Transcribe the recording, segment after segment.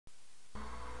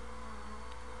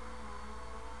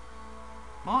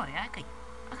Boy, I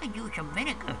could use some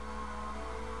vinegar.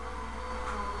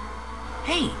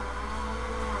 Hey,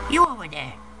 you over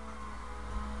there?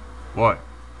 What?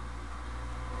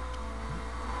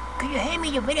 Could you hand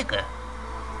me the vinegar?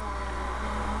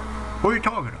 Who are you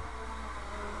talking to?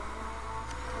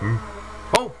 Hmm?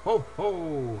 Ho, ho,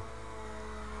 ho!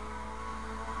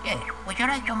 Yes, would you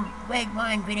like some red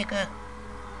wine vinegar?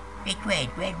 It's red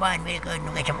wine vinegar, and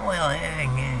we'll get some oil here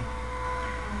and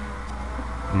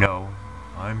No,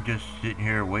 I'm just sitting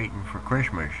here waiting for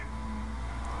Christmas.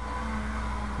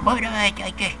 But I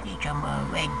just need some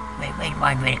red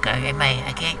wine vinegar.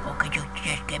 I can't, or could you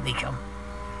just give me some?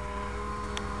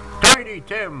 Tiny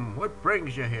Tim, what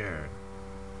brings you here?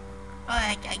 Oh,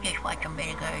 I just want some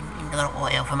vinegar and a little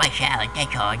oil for my salad,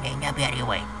 that's all, and I'll be out of your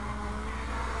way.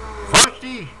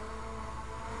 Frosty,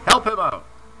 help him out.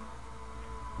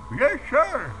 Yes,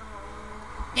 sir.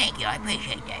 Thank you, I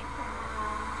appreciate that.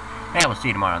 And we'll see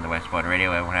you tomorrow on the West Water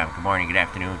Radio. Everyone have a good morning, good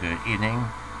afternoon, good evening,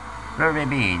 wherever it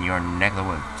may be in your neck of the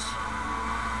woods.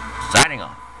 Signing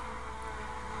off.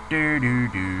 Do do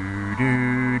do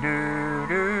do do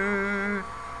do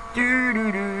do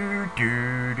do do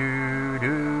do do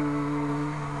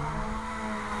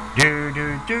do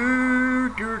do do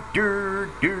do do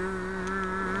do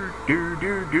do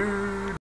do do.